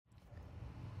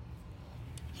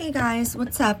Hey guys,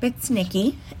 what's up? It's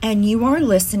Nikki, and you are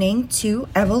listening to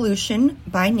Evolution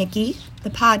by Nikki, the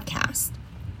podcast.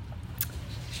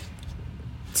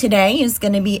 Today is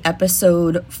going to be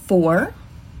episode 4,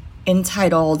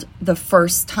 entitled The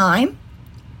First Time.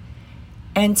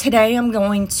 And today I'm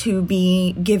going to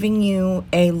be giving you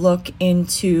a look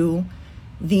into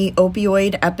the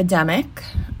opioid epidemic,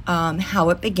 how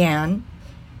it began,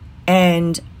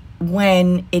 and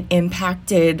when it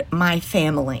impacted my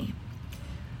family.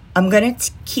 I'm going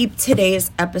to keep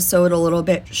today's episode a little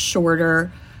bit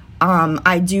shorter.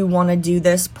 I do want to do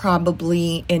this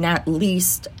probably in at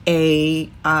least a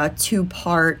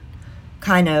 2-part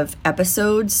kind of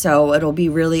episode. So it'll be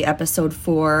really episode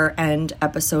 4 and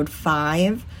episode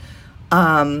 5.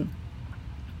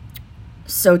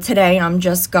 So today I'm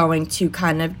just going to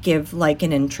kind of give like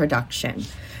an introduction.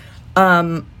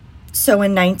 So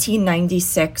in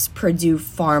 1996, Purdue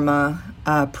Pharma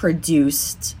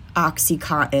produced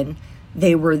OxyContin.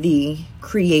 They were the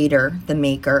creator, the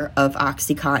maker of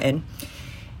OxyContin.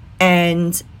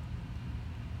 And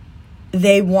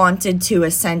they wanted to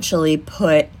essentially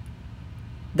put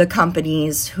the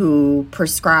companies who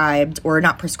prescribed, or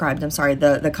not prescribed,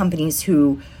 the companies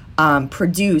who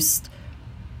produced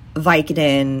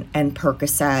Vicodin and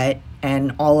Percocet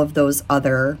and all of those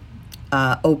other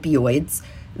opioids,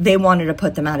 they wanted to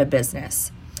put them out of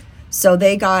business. So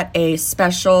they got a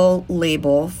special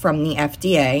label from the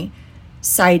FDA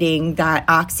citing that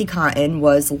OxyContin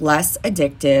was less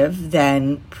addictive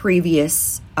than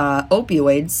previous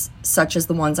opioids, such as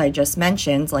the ones I just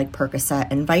mentioned, like Percocet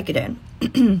and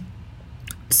Vicodin.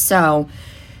 So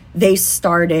they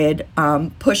started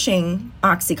pushing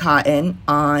OxyContin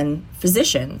on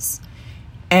physicians.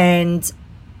 And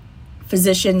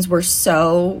physicians were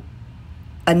so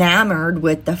enamored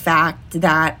with the fact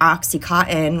that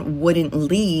OxyContin wouldn't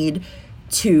lead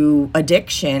to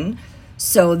addiction,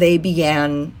 so they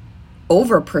began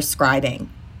over-prescribing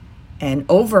and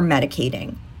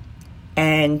over-medicating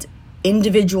and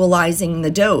individualizing the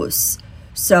dose.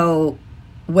 So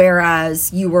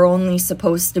whereas you were only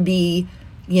supposed to be,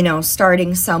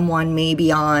 starting someone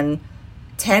maybe on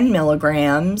 10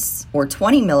 milligrams or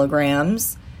 20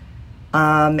 milligrams,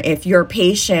 if your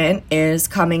patient is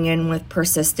coming in with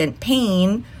persistent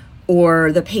pain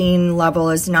or the pain level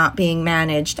is not being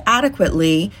managed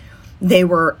adequately, they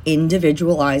were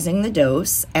individualizing the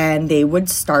dose and they would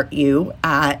start you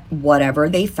at whatever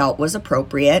they felt was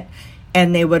appropriate.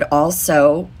 And they would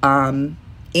also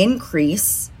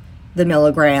increase the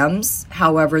milligrams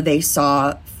however they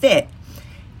saw fit.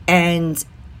 And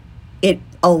it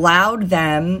allowed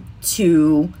them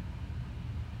to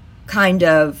kind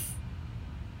of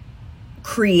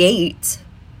create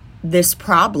this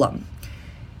problem.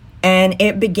 And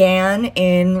it began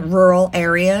in rural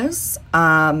areas,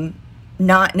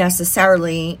 not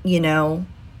necessarily, New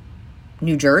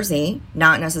Jersey,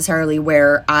 not necessarily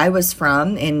where I was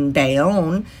from in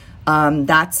Bayonne.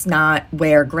 That's not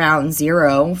where ground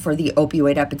zero for the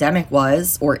opioid epidemic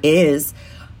was or is.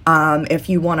 If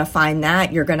you want to find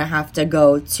that, you're going to have to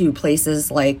go to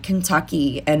places like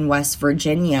Kentucky and West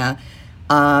Virginia,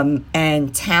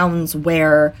 and towns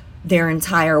where their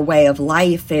entire way of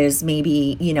life is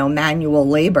maybe, manual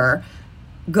labor.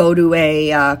 Go to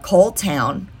a coal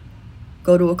town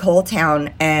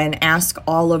and ask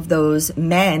all of those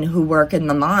men who work in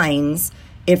the mines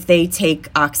if they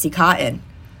take OxyContin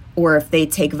or if they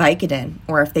take Vicodin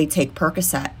or if they take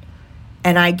Percocet.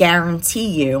 And I guarantee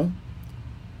you,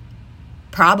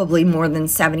 probably more than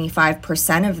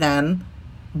 75% of them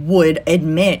would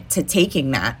admit to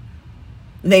taking that.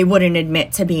 They wouldn't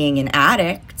admit to being an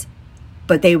addict,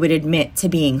 but they would admit to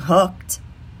being hooked.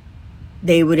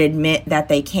 They would admit that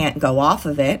they can't go off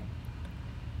of it.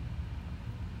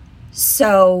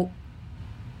 So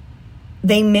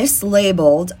they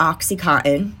mislabeled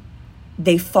OxyContin.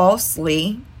 They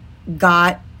falsely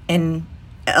got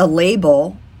a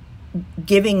label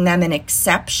giving them an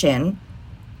exception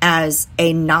as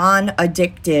a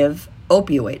non-addictive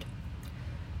opioid.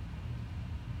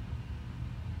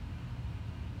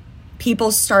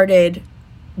 People started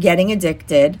getting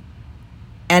addicted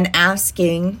and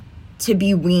asking to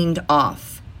be weaned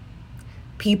off.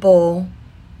 People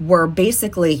were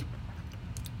basically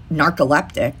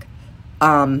narcoleptic,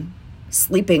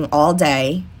 sleeping all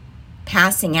day,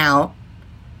 passing out,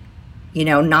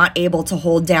 not able to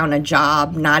hold down a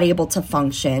job, not able to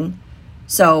function.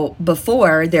 So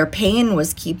before, their pain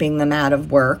was keeping them out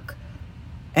of work.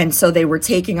 And so they were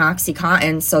taking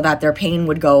OxyContin so that their pain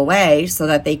would go away, so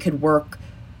that they could work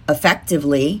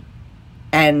effectively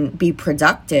and be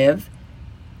productive.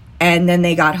 And then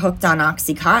they got hooked on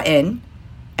OxyContin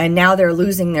And now they're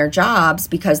losing their jobs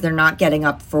because they're not getting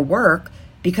up for work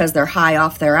because they're high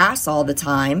off their ass all the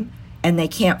time and they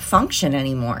can't function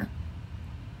anymore.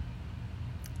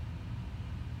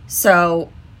 So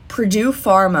Purdue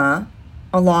Pharma,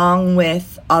 along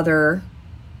with other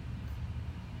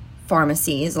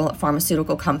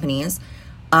pharmaceutical companies,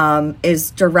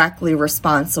 is directly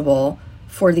responsible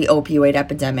for the opioid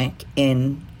epidemic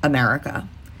in America.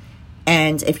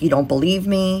 And if you don't believe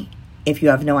me, if you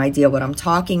have no idea what I'm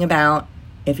talking about,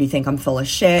 if you think I'm full of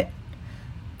shit,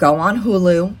 go on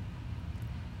Hulu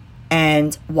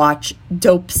and watch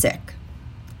Dopesick.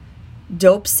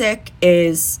 Dopesick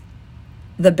is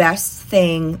the best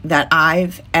thing that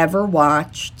I've ever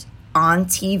watched on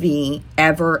TV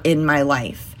ever in my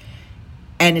life.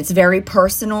 And it's very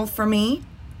personal for me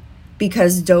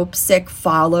because Dopesick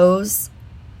follows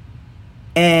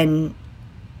a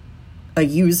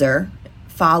user,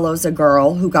 follows a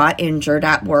girl who got injured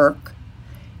at work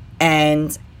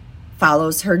and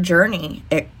follows her journey.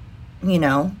 It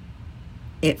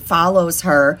follows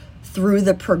her through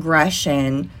the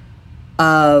progression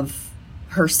of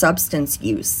her substance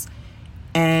use.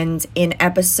 And in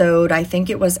I think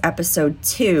it was episode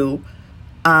 2,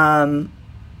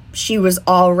 she was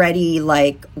already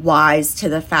like wise to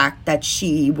the fact that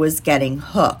she was getting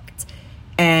hooked,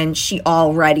 and she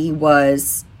already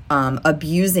was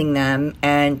abusing them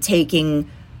and taking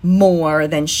more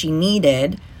than she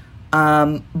needed.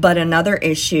 But another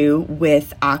issue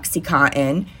with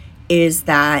OxyContin is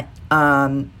that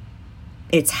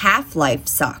its half-life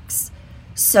sucks.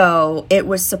 So it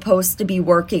was supposed to be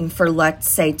working for, let's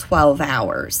say, 12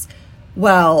 hours.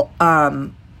 Well,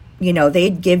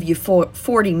 they'd give you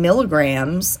 40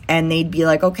 milligrams and they'd be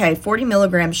like, okay, 40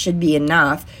 milligrams should be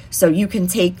enough. So you can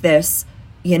take this,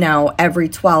 every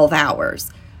 12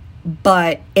 hours.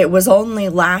 But it was only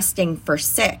lasting for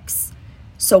 6.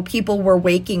 So people were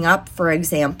waking up, for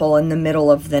example, in the middle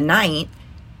of the night,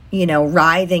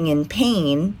 writhing in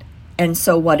pain. And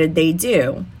so what did they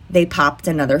do? They popped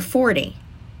another 40.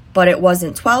 But it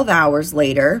wasn't 12 hours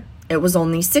later. It was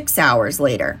only 6 hours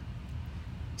later.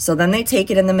 So then they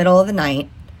take it in the middle of the night,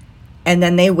 and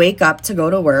then they wake up to go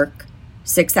to work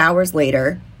 6 hours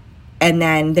later, and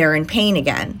then they're in pain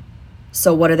again.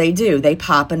 So what do? They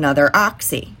pop another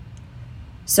Oxy.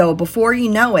 So before you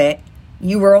know it,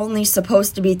 you were only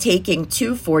supposed to be taking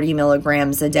 2 40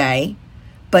 milligrams a day,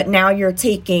 but now you're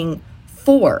taking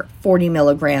 4 40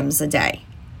 milligrams a day.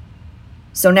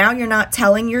 So now you're not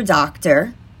telling your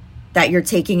doctor that you're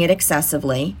taking it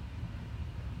excessively.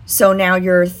 So now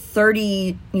your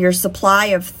supply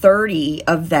of 30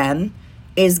 of them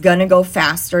is going to go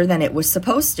faster than it was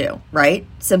supposed to, right?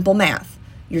 Simple math.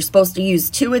 You're supposed to use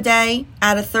 2 a day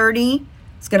out of 30.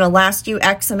 It's going to last you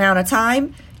X amount of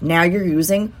time. Now you're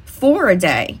using 4 a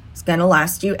day. It's going to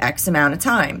last you X amount of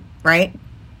time, right?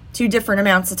 2 different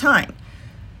amounts of time.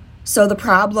 So the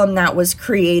problem that was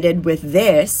created with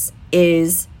this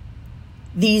is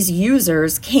these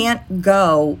users can't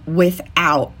go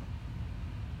without.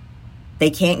 They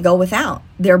can't go without.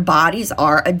 Their bodies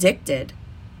are addicted,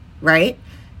 right?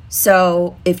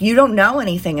 So if you don't know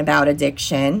anything about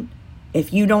addiction,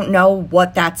 if you don't know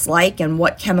what that's like and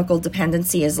what chemical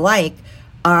dependency is like,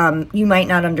 you might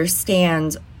not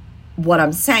understand what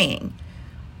I'm saying.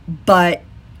 But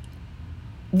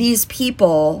these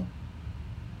people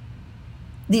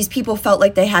felt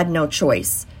like they had no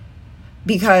choice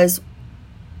because,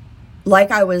 like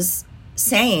I was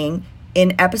saying,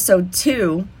 in episode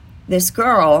 2, this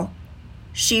girl,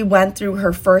 she went through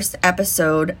her first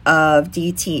episode of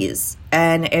DTs.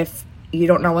 And if you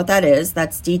don't know what that is,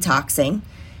 that's detoxing.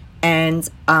 And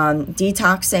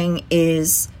detoxing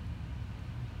is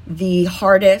the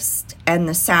hardest and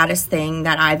the saddest thing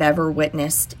that I've ever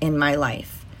witnessed in my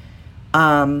life.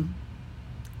 And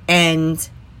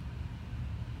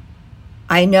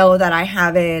I know that I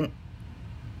haven't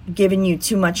given you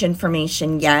too much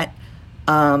information yet,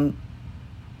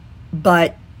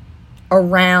 but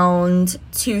around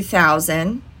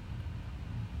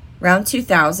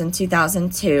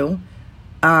 2002,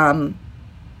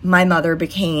 my mother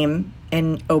became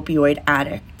an opioid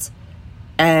addict.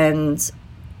 And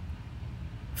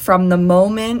from the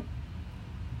moment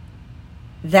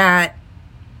that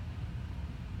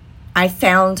I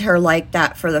found her like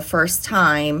that for the first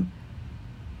time,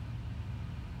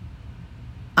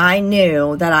 I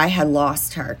knew that I had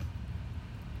lost her.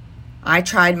 I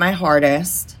tried my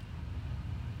hardest.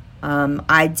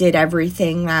 I did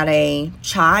everything that a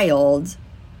child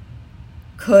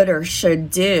could or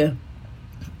should do.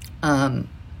 But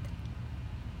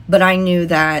I knew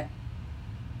that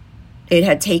it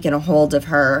had taken a hold of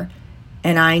her,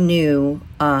 and I knew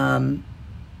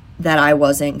that I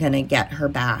wasn't going to get her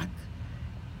back.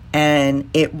 And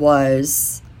it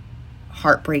was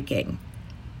heartbreaking.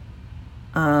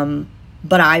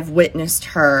 But I've witnessed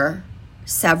her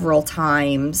several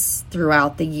times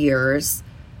throughout the years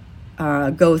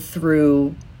go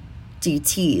through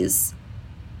DTs.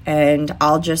 And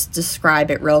I'll just describe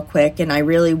it real quick. And I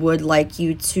really would like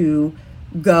you to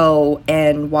go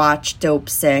and watch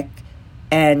Dopesick.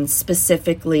 And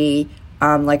specifically,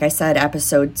 like I said,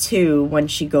 episode 2, when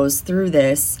she goes through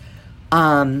this,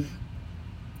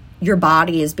 your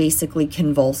body is basically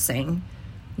convulsing.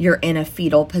 You're in a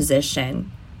fetal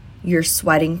position. You're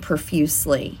sweating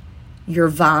profusely. You're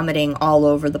vomiting all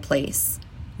over the place.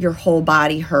 Your whole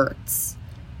body hurts.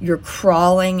 You're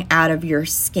crawling out of your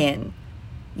skin.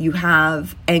 You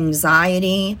have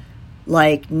anxiety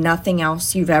like nothing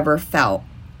else you've ever felt.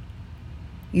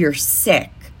 You're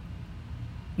sick.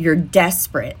 You're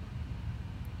desperate.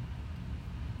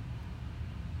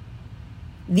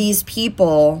 These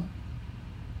people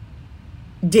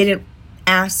didn't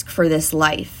ask for this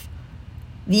life.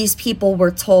 These people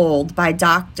were told by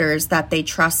doctors that they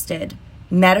trusted,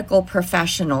 medical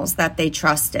professionals that they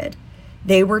trusted.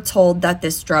 They were told that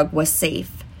this drug was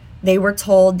safe. They were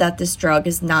told that this drug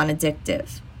is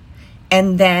non-addictive.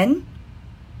 And then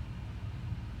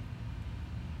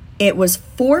it was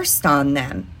forced on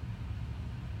them.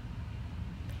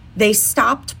 They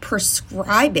stopped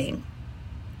prescribing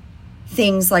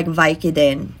things like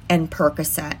Vicodin and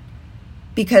Percocet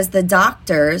because the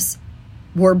doctors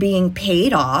were being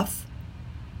paid off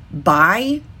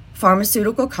by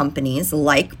pharmaceutical companies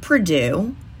like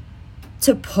Purdue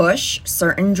to push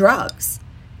certain drugs.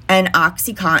 And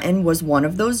OxyContin was one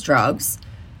of those drugs.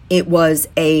 It was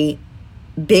a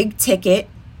big ticket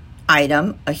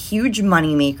item, a huge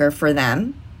moneymaker for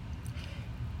them.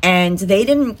 And they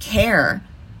didn't care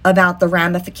about the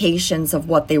ramifications of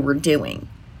what they were doing.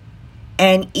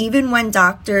 And even when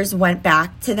doctors went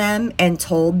back to them and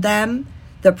told them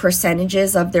the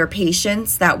percentages of their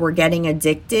patients that were getting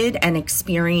addicted and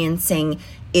experiencing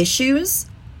issues,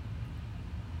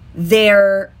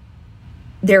 their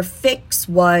fix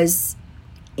was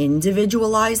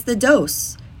individualize the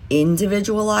dose.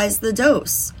 Individualize the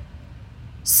dose.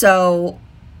 So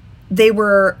they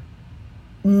were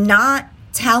not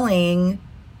telling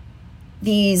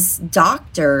these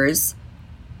doctors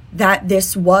that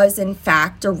this was in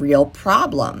fact a real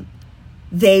problem.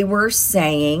 They were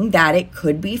saying that it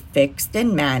could be fixed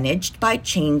and managed by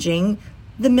changing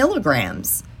the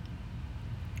milligrams.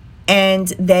 And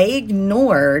they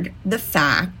ignored the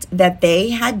fact that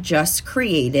they had just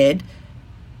created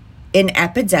an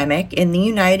epidemic in the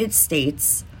United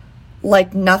States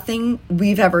like nothing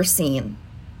we've ever seen.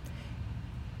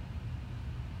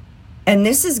 And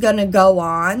this is going to go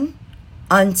on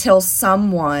until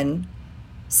someone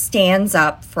stands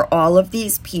up for all of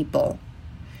these people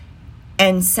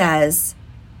and says,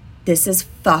 this is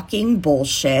fucking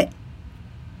bullshit.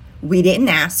 We didn't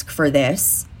ask for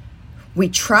this. We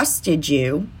trusted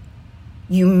you.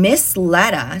 You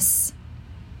misled us.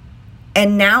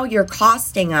 And now you're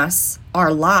costing us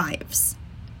our lives.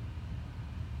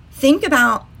 Think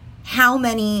about how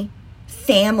many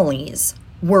families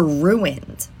were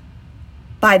ruined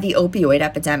by the opioid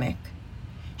epidemic.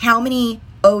 How many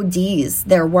ODs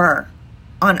there were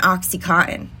on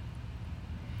OxyContin.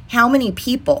 How many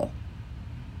people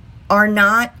are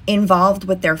not involved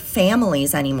with their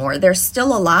families anymore? They're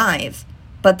still alive,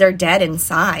 but they're dead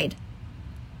inside.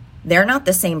 They're not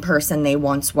the same person they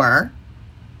once were.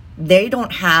 They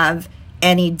don't have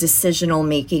any decisional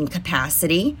making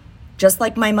capacity, just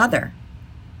like my mother.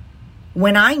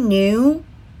 When I knew,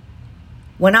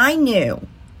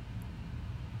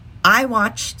 I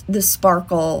watched the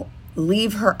sparkle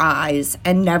leave her eyes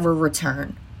and never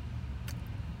return.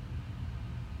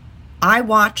 I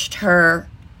watched her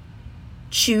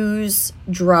choose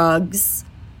drugs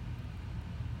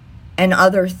and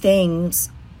other things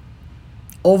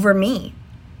over me.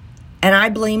 And I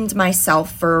blamed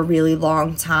myself for a really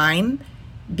long time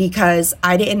because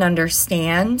I didn't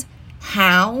understand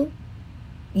how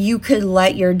you could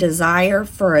let your desire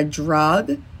for a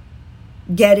drug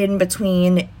get in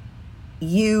between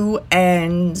you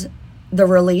and the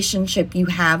relationship you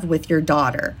have with your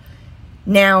daughter.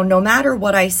 Now, no matter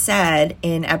what I said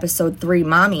in episode 3,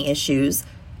 Mommy Issues,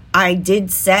 I did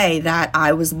say that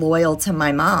I was loyal to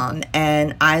my mom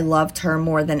and I loved her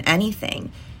more than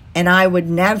anything. And I would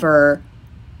never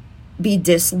be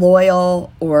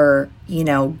disloyal or,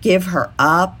 give her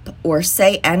up or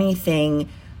say anything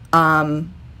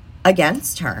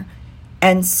against her.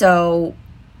 And so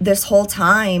this whole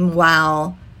time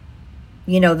while,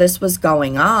 this was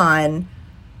going on,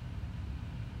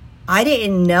 I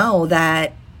didn't know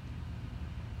that.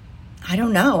 I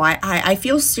don't know. I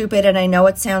feel stupid, and I know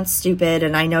it sounds stupid,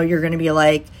 and I know you're going to be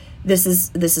like, this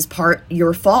is part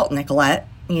your fault, Nicolette.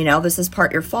 You know, this is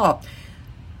part your fault.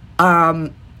 I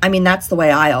mean, that's the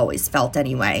way I always felt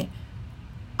anyway.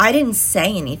 I didn't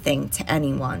say anything to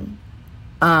anyone.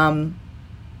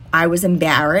 I was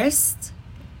embarrassed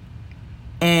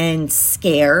and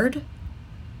scared.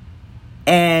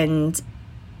 And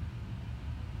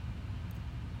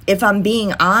if I'm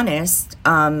being honest,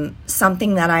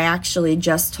 something that I actually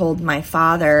just told my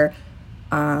father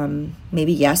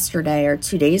maybe yesterday or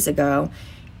 2 days ago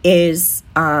is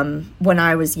when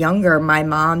I was younger, my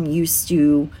mom used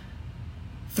to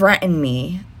threaten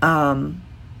me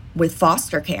with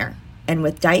foster care and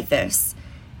with DYFS.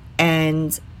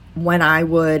 And when I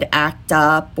would act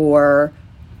up or,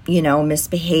 you know,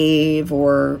 misbehave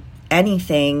or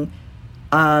anything,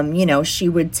 you know, she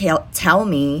would tell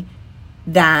me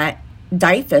that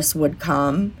DYFS would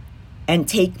come and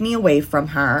take me away from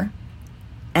her,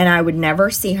 and I would never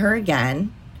see her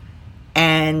again,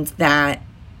 and that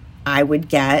I would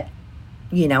get,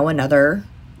 you know, another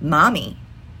mommy.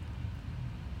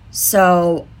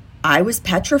 So I was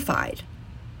petrified.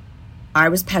 I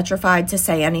was petrified to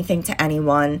say anything to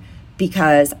anyone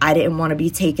because I didn't want to be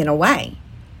taken away.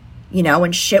 You know,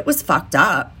 and shit was fucked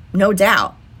up, no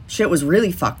doubt. Shit was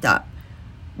really fucked up.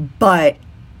 But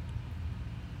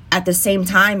at the same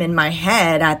time, in my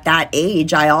head, at that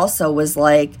age, I also was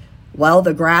like, well,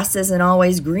 the grass isn't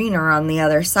always greener on the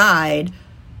other side.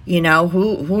 You know,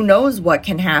 who knows what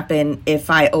can happen if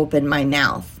I open my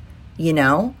mouth? You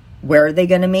know, where are they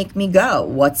going to make me go?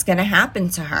 What's going to happen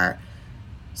to her?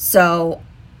 So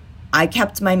I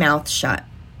kept my mouth shut.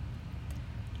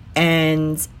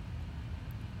 And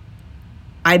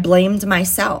I blamed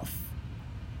myself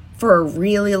for a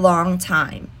really long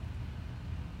time.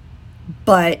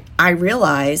 But I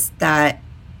realized that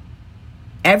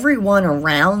everyone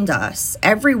around us,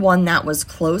 everyone that was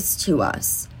close to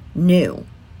us, knew.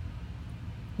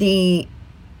 The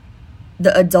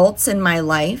adults in my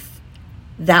life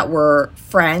that were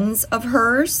friends of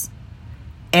hers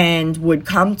and would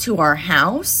come to our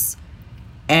house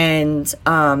and,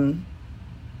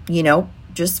 you know,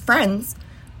 just friends,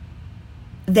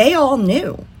 they all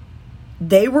knew.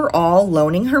 They were all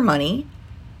loaning her money.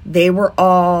 They were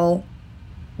all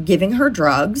giving her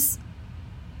drugs.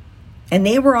 And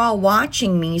they were all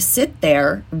watching me sit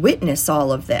there, witness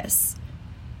all of this.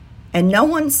 And no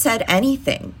one said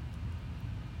anything.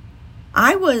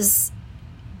 I was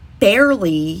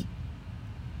barely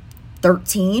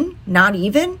 13, not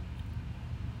even.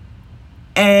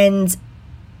 And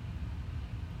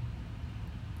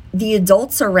the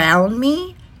adults around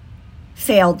me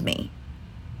failed me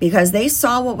because they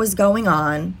saw what was going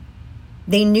on.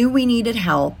 They knew we needed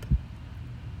help,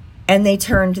 and they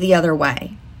turned the other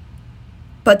way.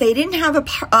 But they didn't have a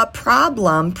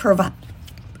problem providing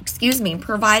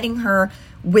her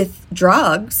with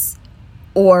drugs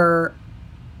or,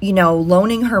 you know,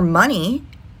 loaning her money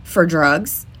for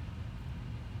drugs.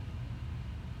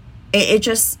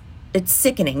 It's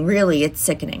sickening. Really, it's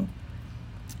sickening.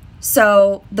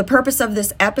 So the purpose of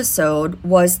this episode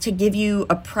was to give you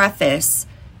a preface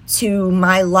to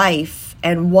my life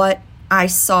and what I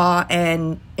saw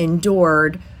and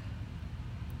endured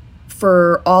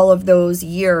for all of those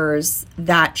years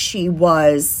that she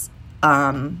was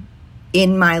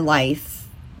in my life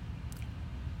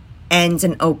and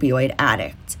an opioid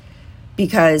addict.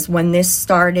 Because when this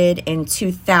started in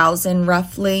 2000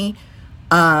 roughly,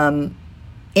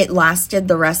 it lasted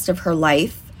the rest of her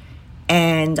life.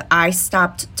 And I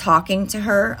stopped talking to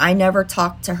her. I never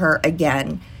talked to her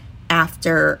again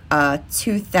after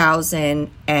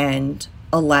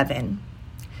 2011.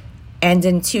 And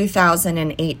in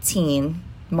 2018,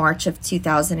 March of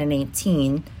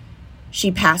 2018,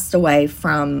 she passed away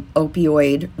from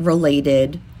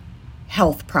opioid-related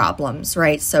health problems,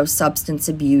 right? So substance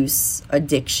abuse,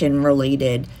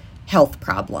 addiction-related health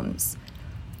problems.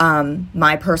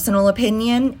 My personal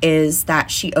opinion is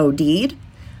that she OD'd,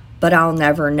 but I'll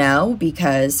never know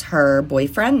because her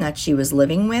boyfriend that she was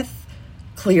living with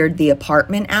cleared the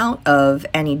apartment out of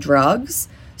any drugs.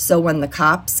 So when the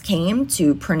cops came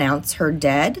to pronounce her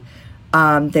dead,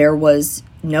 there was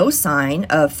no sign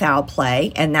of foul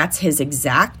play. And that's his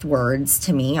exact words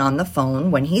to me on the phone.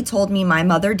 When he told me my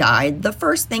mother died, the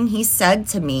first thing he said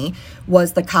to me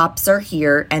was the cops are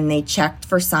here and they checked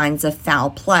for signs of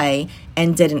foul play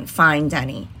and didn't find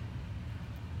any.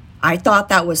 I thought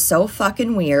that was so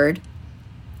fucking weird,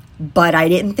 but I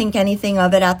didn't think anything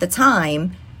of it at the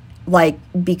time, like,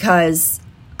 because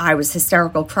I was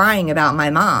hysterical crying about my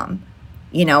mom.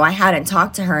 You know, I hadn't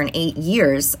talked to her in 8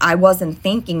 years. I wasn't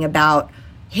thinking about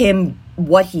him,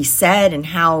 what he said and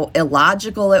how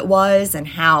illogical it was and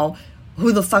how,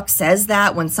 who the fuck says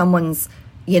that when someone's,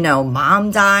 you know,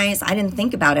 mom dies. I didn't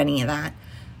think about any of that.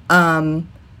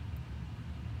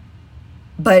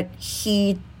 But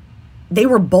they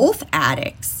were both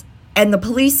addicts. And the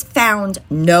police found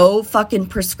no fucking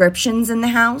prescriptions in the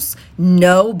house,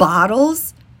 no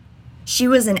bottles. She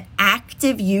was an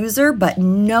active user, but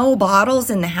no bottles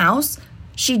in the house.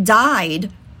 She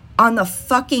died on the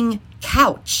fucking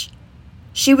couch.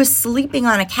 She was sleeping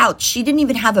on a couch. She didn't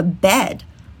even have a bed.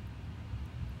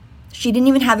 She didn't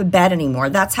even have a bed anymore.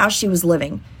 That's how she was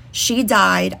living. She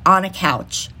died on a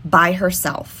couch by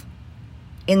herself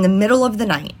in the middle of the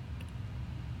night.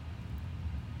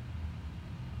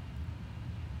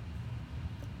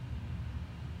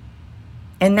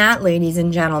 And that, ladies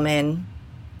and gentlemen,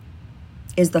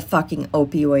 is the fucking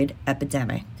opioid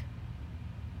epidemic.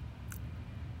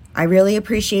 I really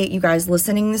appreciate you guys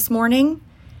listening this morning.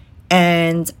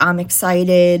 And I'm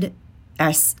excited,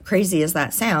 as crazy as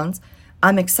that sounds,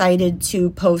 I'm excited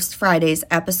to post Friday's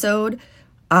episode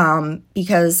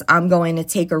because I'm going to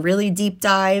take a really deep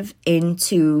dive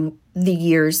into the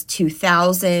years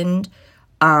 2000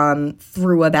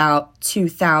 through about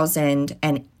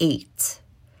 2008.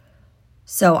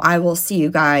 So I will see you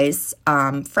guys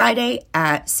Friday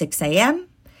at 6 a.m.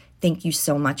 Thank you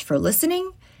so much for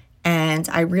listening, and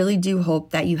I really do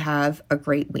hope that you have a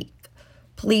great week.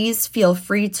 Please feel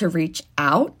free to reach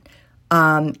out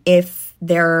if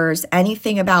there's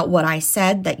anything about what I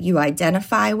said that you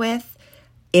identify with.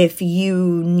 If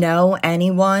you know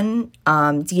anyone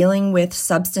dealing with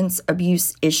substance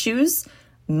abuse issues,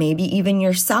 maybe even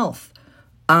yourself,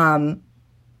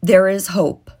 there is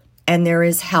hope and there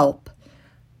is help.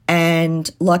 And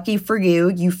lucky for you,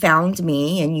 you found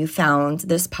me and you found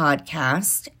this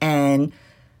podcast. And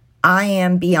I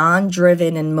am beyond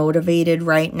driven and motivated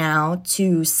right now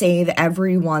to save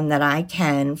everyone that I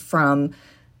can from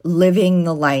living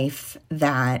the life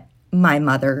that my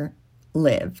mother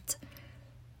lived.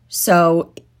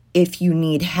 So if you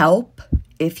need help,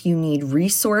 if you need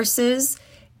resources,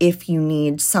 if you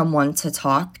need someone to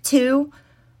talk to,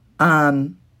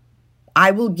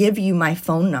 I will give you my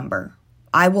phone number.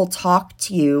 I will talk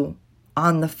to you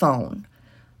on the phone.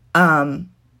 And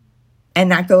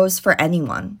that goes for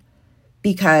anyone.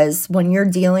 Because when you're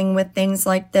dealing with things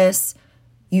like this,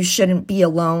 you shouldn't be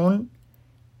alone.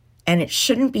 And it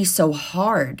shouldn't be so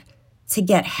hard to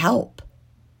get help.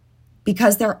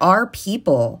 Because there are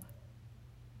people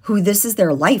who this is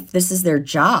their life. This is their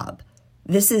job.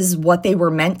 This is what they were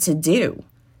meant to do.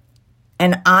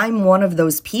 And I'm one of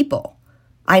those people.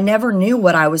 I never knew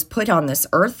what I was put on this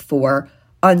earth for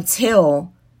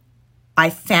until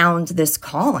I found this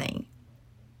calling.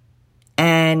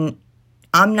 And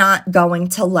I'm not going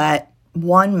to let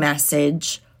one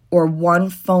message or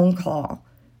one phone call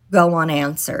go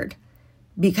unanswered.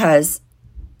 Because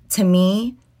to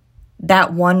me,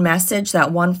 that one message,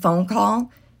 that one phone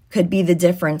call could be the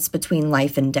difference between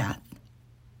life and death.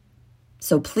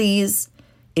 So please,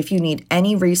 if you need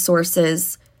any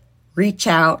resources, reach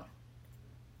out.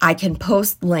 I can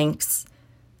post links.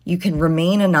 You can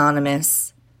remain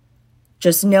anonymous.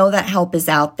 Just know that help is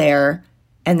out there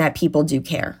and that people do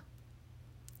care.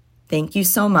 Thank you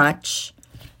so much,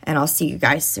 and I'll see you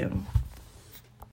guys soon.